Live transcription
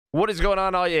What is going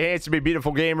on, all you handsome and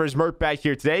beautiful gamers? MerK back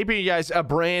here today, bringing you guys a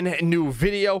brand new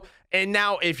video. And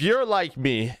now, if you're like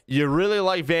me, you really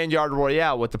like Vanguard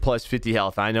Royale with the plus 50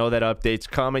 health. I know that update's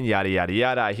coming, yada, yada,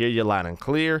 yada. I hear you loud and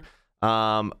clear.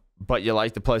 But you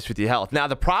like the plus 50 health. Now,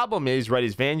 the problem is, right,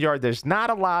 is Vanguard, there's not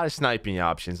a lot of sniping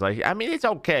options. Like, I mean, it's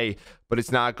okay, but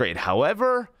it's not great.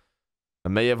 However, I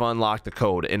may have unlocked the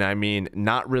code. And I mean,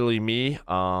 not really me.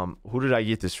 Who did I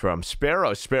get this from?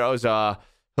 Speros,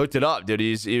 hooked it up, dude.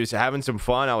 He was having some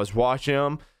fun. I was watching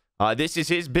him. This is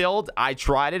his build. I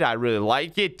tried it. I really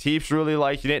like it. Teep's really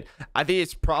liking it. I think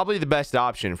it's probably the best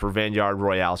option for Vanguard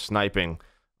Royale sniping.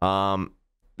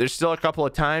 There's still a couple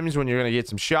of times when you're going to get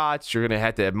some shots. You're going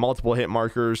to have multiple hit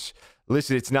markers.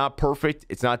 Listen, it's not perfect.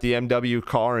 It's not the MW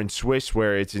car in Swiss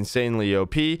where it's insanely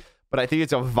OP, but I think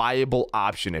it's a viable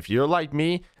option. If you're like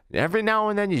me, every now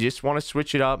and then you just want to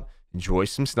switch it up, enjoy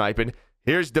some sniping.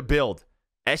 Here's the build.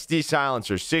 SD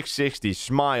silencer, 660,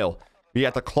 smile. You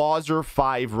got the Clauser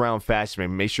 5-round fastman.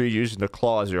 Make sure you're using the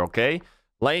Clauser, okay?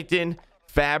 Langton,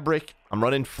 fabric. I'm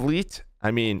running fleet.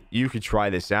 I mean, you could try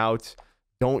this out.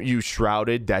 Don't use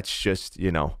shrouded. That's just,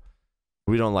 you know,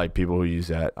 we don't like people who use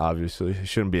that, obviously. It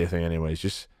shouldn't be a thing anyways.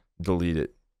 Just delete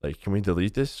it. Like, can we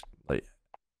delete this? Like,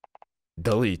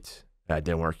 delete. That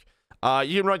didn't work.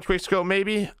 You can run quick scope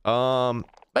maybe. But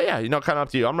yeah, you know, kind of up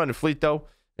to you. I'm running fleet though.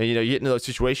 And, you know, you get into those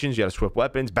situations, you got to switch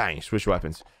weapons. Bang, switch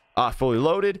weapons. Fully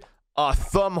loaded.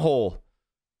 Thumb hole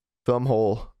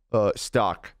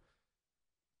stock.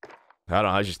 I don't know.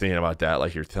 I was just thinking about that.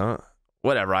 Like your thumb.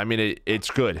 Whatever. I mean,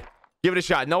 it's good. Give it a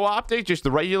shot. No OpTic, just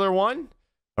the regular one.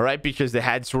 All right, because they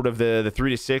had sort of the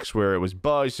 3 to 6 where it was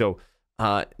bugged. So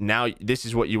now this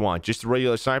is what you want. Just the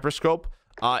regular sniper scope.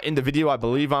 In the video, I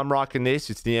believe I'm rocking this.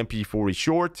 It's the MP40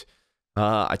 short.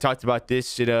 I talked about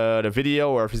this in a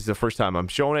video, or if it's the first time I'm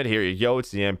showing it, here you go. It's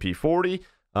the MP40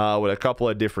 with a couple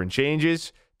of different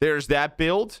changes. There's that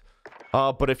build.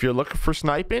 But if you're looking for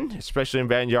sniping, especially in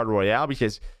Vanguard Royale,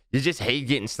 because you just hate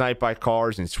getting sniped by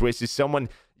cars and Swisses,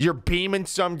 you're beaming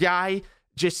some guy,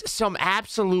 just some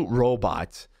absolute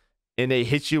robot, and they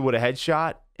hit you with a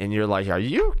headshot, and you're like, are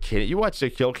you kidding? You watch the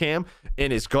kill cam,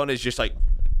 and his gun is just like,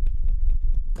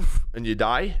 and you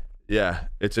die? Yeah,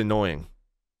 it's annoying.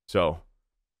 So,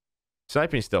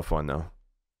 sniping's still fun, though.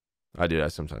 I do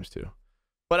that sometimes, too.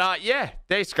 But, yeah,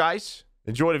 thanks, guys.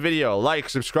 Enjoy the video. Like,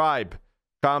 subscribe,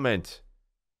 comment.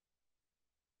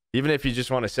 Even if you just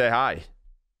want to say hi.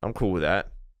 I'm cool with that.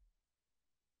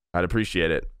 I'd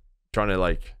appreciate it. Trying to,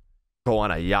 like, go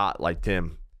on a yacht like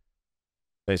Tim.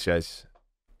 Thanks, guys.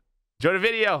 Enjoy the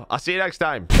video. I'll see you next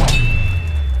time.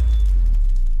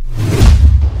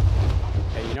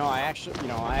 You know, I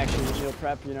actually shield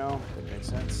prep, you know, it makes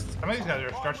sense. Some of these guys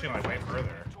are stretching like way further.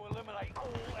 To eliminate all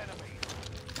enemies.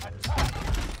 Attack!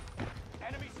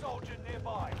 Enemy soldier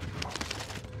nearby.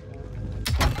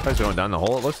 Guys going down the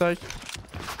hole, it looks like.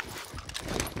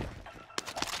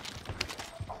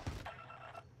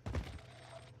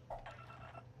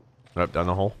 Up down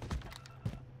the hole.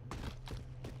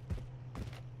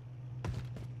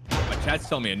 My chat's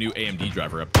telling me a new AMD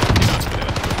driver up there.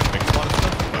 Fix a lot of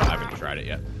stuff, but I haven't tried it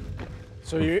yet.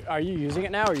 So are you using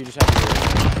it now, or you just have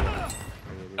to?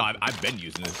 No, I've been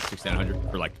using this 6900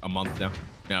 for like a month now.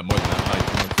 Yeah, more than that. Like,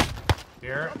 a month.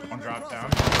 Here, one drop down.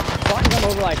 As long as I'm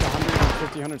over like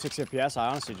 150, 160 FPS, I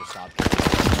honestly just stopped.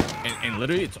 And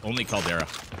literally, it's only Caldera.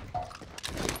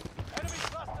 Enemy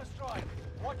cluster strike.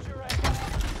 Watch your aim.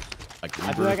 Like,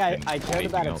 I feel like I cared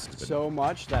about it so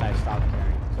much that I stopped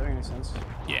caring. Does that make any sense?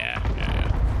 Yeah.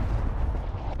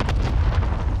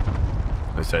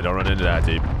 They say don't run into that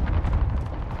deep.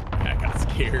 Yeah, I got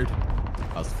scared.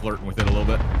 I was flirting with it a little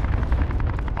bit.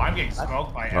 I'm getting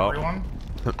smoked by everyone.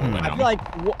 I feel like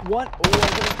I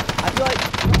feel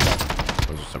like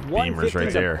Those are some 150 beamers right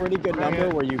is there. a pretty good number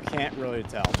where you can't really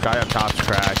tell. Guy up top's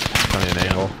cracked. On an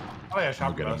angle. Oh yeah,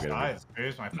 shot good, from I'm both good, sides.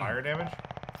 Here's my fire damage.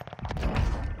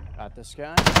 Got this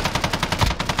guy.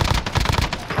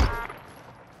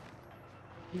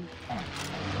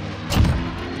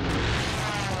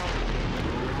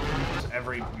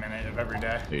 Every minute of every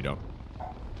day. No, you don't.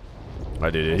 I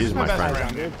did it. He's my best friend.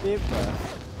 friend. Good deep, but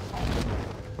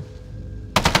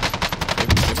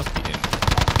They must be in.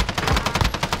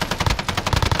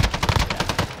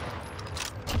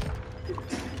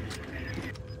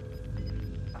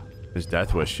 His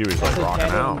death wish, she was like rocking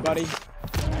out. buddy.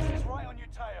 Enemy's right on your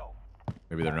tail.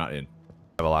 Maybe they're not in.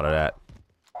 Have a lot of that.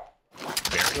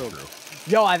 Very true.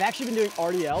 Yo, I've actually been doing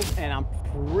RDLs, and I'm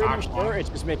pretty sure it's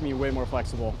just making me way more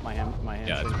flexible. My hand.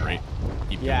 Yeah, that's great.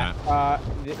 Keep doing Yeah, that.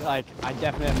 like I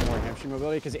definitely have more hamstring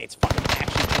mobility because it's fucking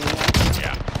action pulling out.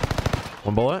 Yeah.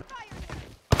 One bullet.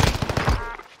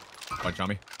 Punch on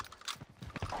me.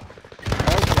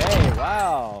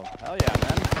 wow. Hell yeah,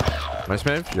 man. Nice,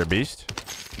 man. You're a beast.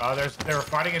 They were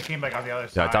fighting a team like on the other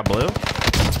Yeah, side. top blue.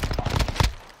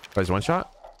 Guys, one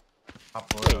shot. Top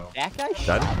blue. That guy Dead.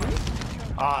 shot me?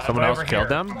 Someone else over killed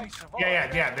here. them.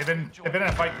 Yeah. They've been in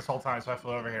a fight this whole time, so I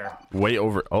flew over here. Way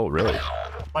over. Oh, really?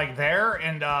 Like there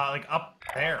and like up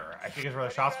there. I think is where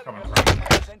the shots are coming from.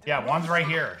 Yeah, one's right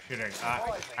here shooting.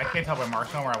 I can't tell by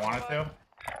marks where I wanted to.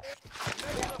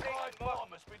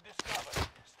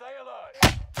 Stay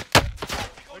alert.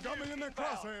 They got me in their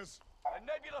crosshairs. A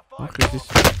Nebula 5 Okay, this-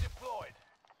 bomb deployed.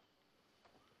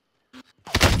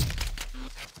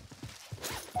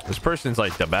 This person's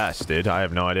like the best, dude. I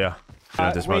have no idea. You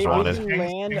know, this most Wait, wanted. we can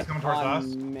land King's coming towards us.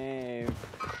 on May.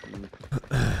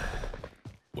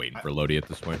 Waiting for Lodi at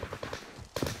this point.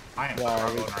 I am Well,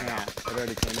 we struggling right now. can't. It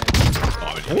already came in. Oh,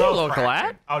 I Ooh, mean, a little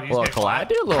collab. Oh, you Little just collab, hit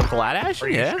dude. A little collab Or action.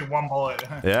 you Yeah. shoot one bullet.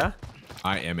 Yeah.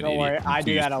 I am an Don't idiot. worry, I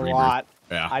do that a Confused lot.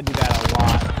 Yeah. I do that a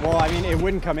lot. Well, I mean, it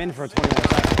wouldn't come in for 20 more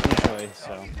seconds usually,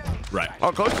 so. Right.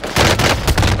 Oh, close.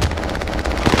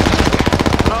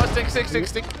 Oh,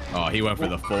 stick. Oh, he went for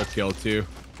the full kill too.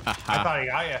 I thought he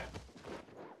got you.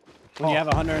 When you have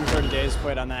 130 days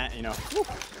quit on that, you know. Whew,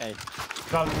 hey,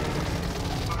 So,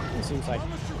 it seems like.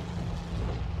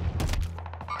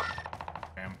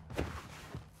 damn.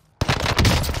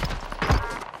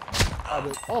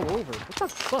 They're all over. What the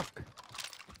fuck?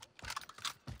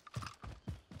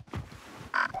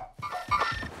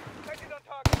 Taking on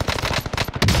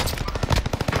target.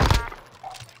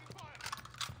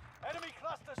 Enemy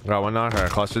cluster Got one knock.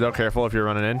 Cluster though. Careful if you're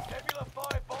running in. Nebula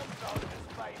 5 bomb zone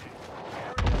has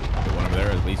faded. One over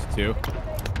there, at least two.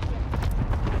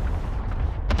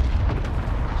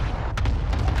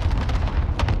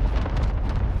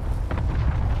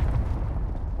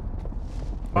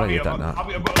 Where did I get that now?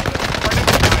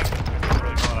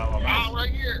 Right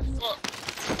here.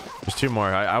 There's two more.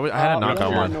 I had a knock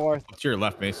on one. North. Up to your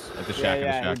left, Mace. At the Yeah, shack.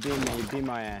 yeah, At the he shack. beat me. He beat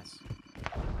my ass.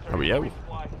 Oh, yeah.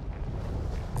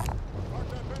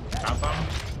 Found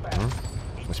something?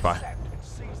 Let's buy.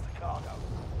 Seize the cargo.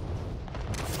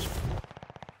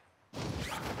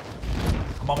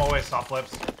 I'm on my way, soft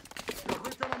flips.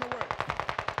 Recon on the way.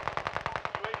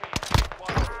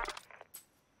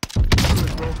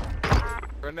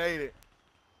 Grenade it.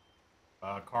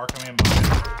 Car coming in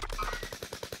behind.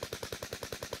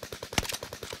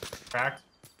 Cracked.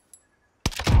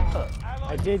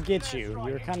 I did get you.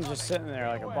 You were kind of just sitting there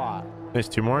like a bot. There's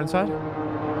two more inside.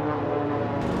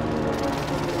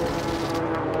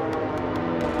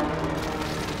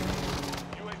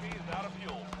 UAV is out of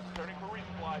fuel. Turning for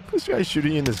resupply. This guy's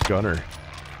shooting in this gunner.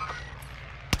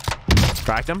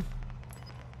 Cracked him.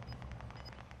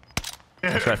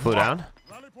 This guy flew down.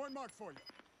 Rally point marked for you.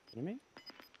 You me?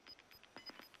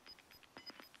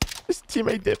 His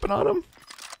teammate dipping on him.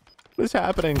 What is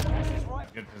happening?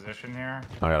 Good position here.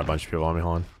 I got a bunch of people on me.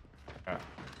 Hold on. Yeah.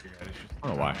 You're good. It's just I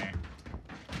don't know why.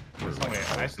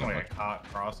 I just only a caught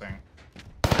crossing.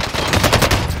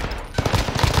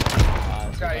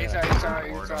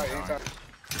 Inside.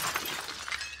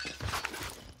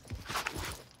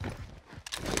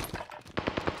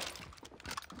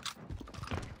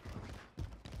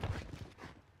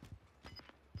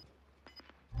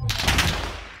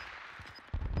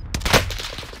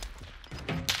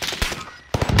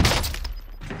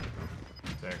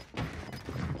 Sick.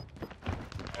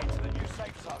 Head to the new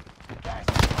safe zone. Gas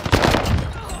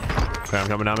Okay, I'm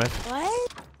coming down, man.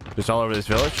 What? Just all over this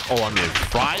village. Oh, I'm getting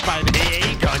fried by an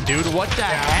AA gun, dude. What the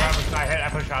heck? I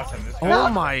put shots in this. Oh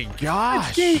my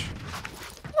gosh. I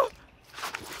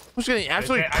was getting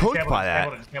absolutely cooked by that.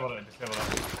 Disabled it.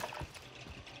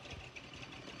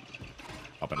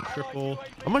 Up at a triple.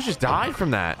 I almost just died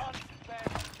from that.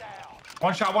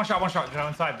 One shot. Go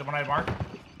inside. The one I marked.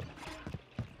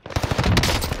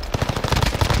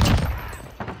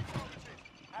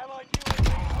 Allied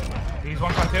UAV. He's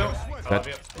one shot too. I love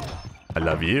you. I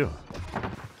love you.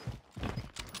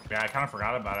 Yeah, I kind of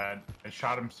forgot about it. I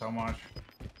shot him so much.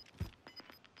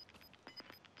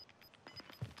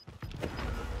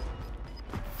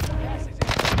 Gas is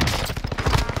in.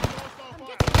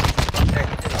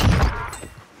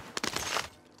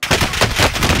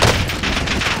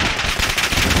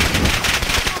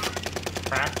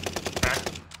 Cracked.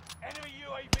 Enemy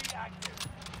UAV active.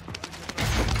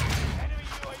 Enemy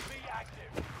UAV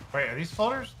active. Wait, are these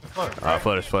floaters? The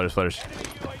floaters. Floaters. Enemy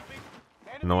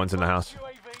UAV. No one's in the house.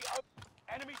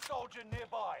 Enemy soldier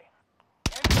nearby.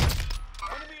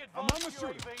 Enemy advanced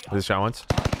UAV. This guy once.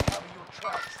 Cover your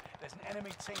tracks. There's an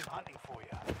enemy team hunting for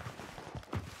you.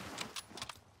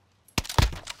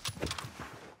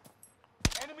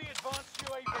 Enemy advanced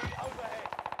UAV overhead.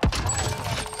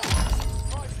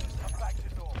 Prices are back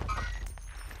to normal.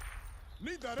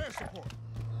 Need that air support.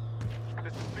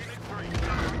 This is Phoenix 3.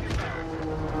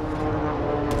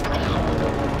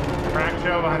 Crack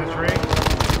Joe behind the tree.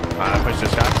 I pushed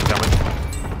this guy. He's coming.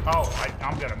 Oh,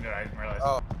 I'm good. I didn't realize.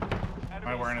 Oh.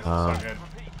 My awareness is so good.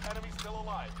 Repeat, enemy still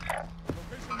alive.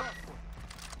 Location marked for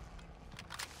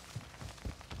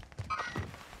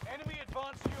you. Enemy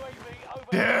advanced UAV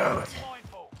over. Dude.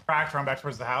 Mindful. Cracked, run back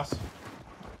towards the house.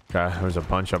 Okay, there's a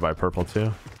bunch up by purple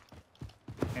too.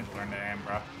 Need to learn to aim,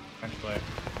 bro. Eventually.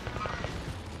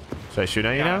 Should I shoot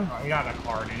at you now? You got a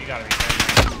car, dude. You gotta be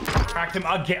kidding me. Cracked him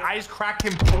again. I just cracked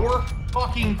him 4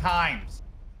 fucking times.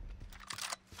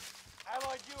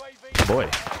 Allied UAV. Boy.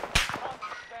 Hunt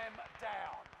them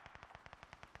down.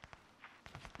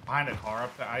 Behind a car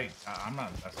up there. I'm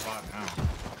not at that spot now.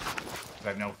 'Cause I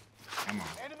have no ammo.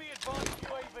 Enemy advanced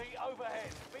UAV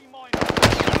overhead. Be mindful.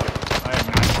 I have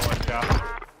 9 bullets, Joe.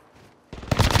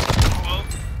 Well,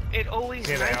 it always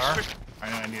Here they are. lags for I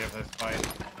know I need it for this fight.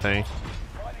 Thanks.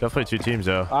 Definitely 2 teams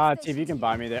though. T, if you can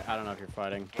buy me there. I don't know if you're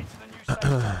fighting. Get to the new safe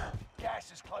zone.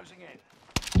 Gas is closing in.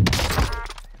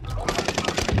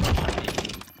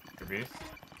 Good beast.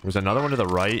 There's another one to the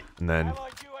right, and then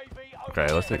Allied UAV okay,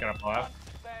 let's take. Pick it up left.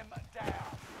 them down.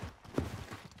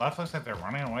 Left looks like they're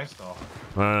running away still.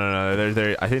 No.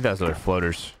 They're. I think that's their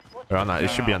floaters. They're on that.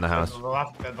 It should be on the house. The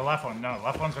left one. No, the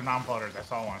left ones are non-floaters. I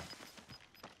saw one.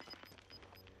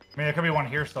 I mean, there could be one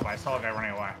here still, but I saw a guy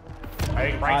running away.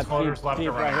 I think right floaters, left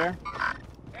or right right. here.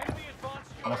 Enemy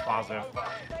advanced Almost positive.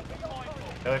 overhead. Be mindful.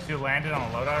 The other 2 landed on a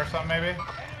loadout or something, maybe.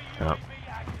 Yeah.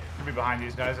 Could be behind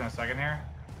these guys in a second here.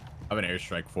 I have an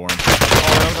airstrike for him.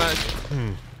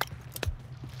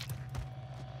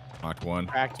 Knocked one.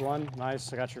 Cracked one.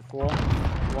 Nice. I got your 4.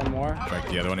 One more. Strike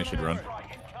the other one. He should run.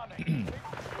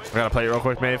 I gotta play it real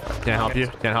quick, Maeve. Can't help you.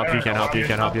 Can't help you. Can't help you.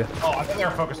 Can't help you. Oh, I thought they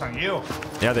were focused on you.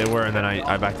 Yeah, they were, and then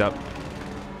I backed up.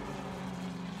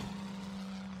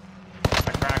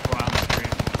 I cracked one on the street.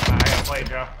 I gotta play,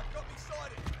 Joe.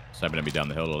 7 to be down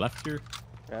the hill to the left here.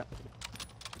 Yeah.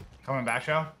 Coming back,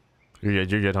 Joe. You're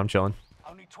good. You're good. I'm chilling.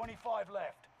 Only 25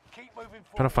 left. Keep moving Trying to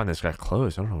forward. find this guy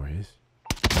close. I don't know where he is.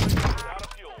 Out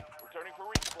of fuel. Returning for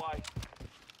resupply.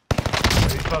 Are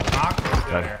these both knocked? What's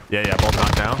good here? Yeah, both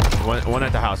knocked down. One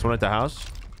at the house. One at the house.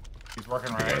 He's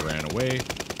working The guy right. ran away.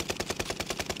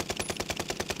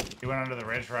 He went under the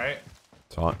ridge, right?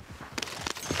 Saw it.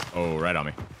 Oh, right on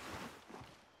me.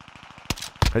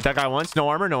 Hit that guy once. No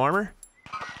armor. No armor.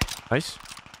 Nice.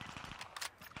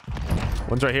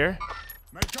 One's right here.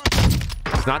 Make contact.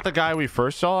 It's not the guy we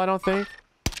first saw, I don't think.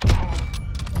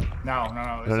 No.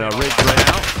 No, This is Ridge all ran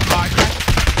out.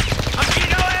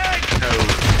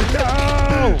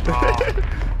 No!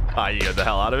 Ah, you got the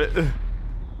hell out of it.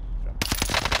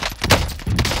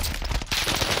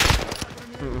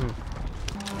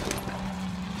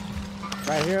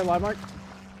 Right here, live mark.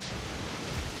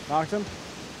 Knocked him.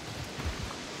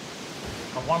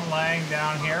 One laying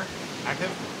down here,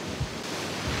 active.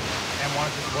 And one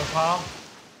at this wood pile.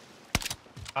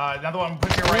 Another one,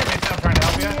 put your right face down, trying to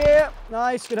help you. Yeah.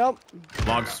 Nice. Good help.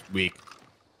 Log's weak.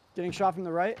 Getting shot from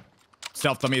the right.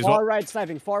 Self dummy as Far well. right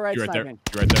sniping. Far right You're right there. sniping.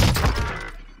 You're right there.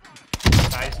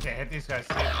 Nice, can't hit these guys.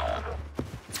 Too.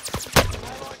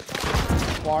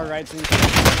 Far right sniping.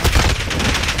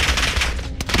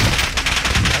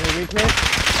 Any weakness?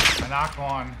 I knocked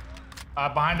one.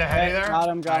 Behind the heady there. Got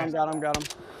him. Got him. Nice. Got him. Got him.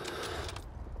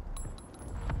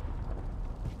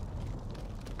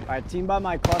 All right, team by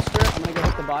my cluster. I'm gonna go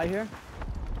hit the buy here.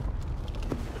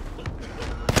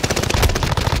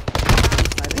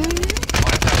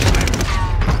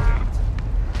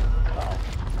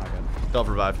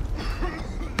 Self-revive.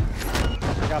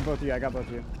 I got both of you. I got both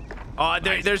of you.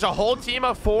 There's a whole team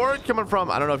of 4 coming from.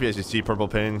 I don't know if you guys can see purple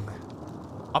ping.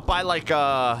 Up by like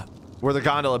where the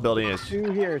gondola building is.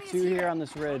 2 here on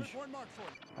this ridge. Point marked for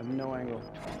you. I have no angle.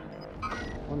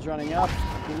 One's running up.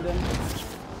 Pinned him.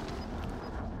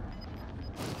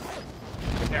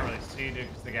 I can't really see, dude,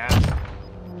 because the gas.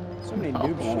 So many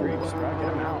noob streaks, bro.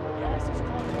 Get him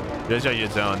out. There's your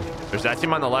zone. There's that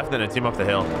team on the left and a team up the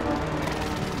hill.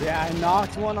 Yeah, I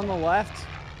knocked one on the left.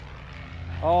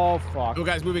 Oh, fuck. Two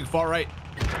guys moving far right.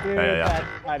 Dude, Yeah.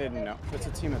 I didn't know. It's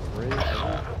a team of 3.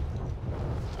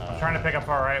 I'm trying to pick up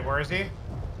far right. Where is he?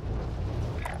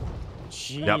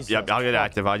 Jesus Yep. I'll get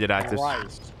active. I'll get actives.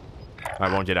 Christ.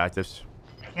 I won't get actives.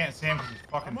 I can't see him because he's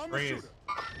fucking I'm on the trees. shooter.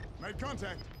 Made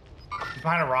contact. He's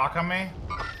behind a rock on me.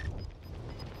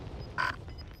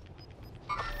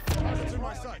 Target's in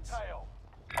my sights. Tail.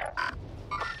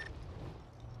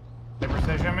 They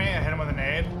precision me. I hit him with a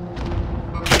nade.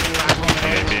 Crack him with a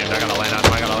nade. I gotta land on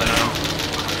him. I gotta land on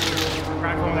him.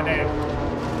 Crack him with a nade.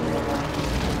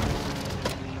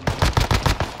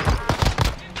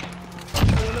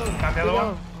 Got the other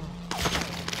one.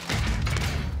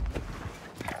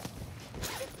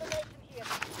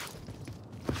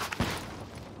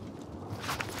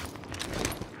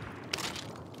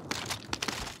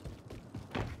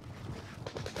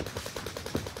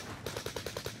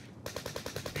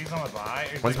 He's on the buy.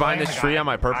 One's behind this tree on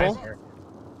my purple.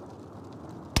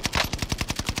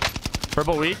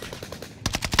 Purple weak.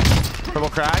 Purple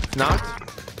cracked. Knocked.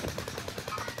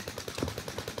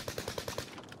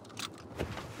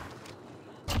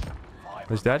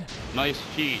 He's dead. Nice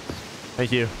cheese.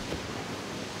 Thank you.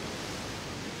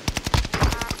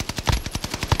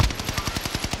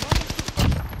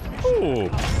 Ooh.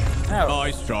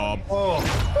 Nice job. Oh,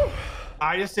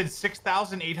 I just did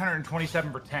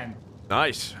 6,827 per 10.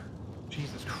 Nice.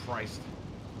 Jesus Christ.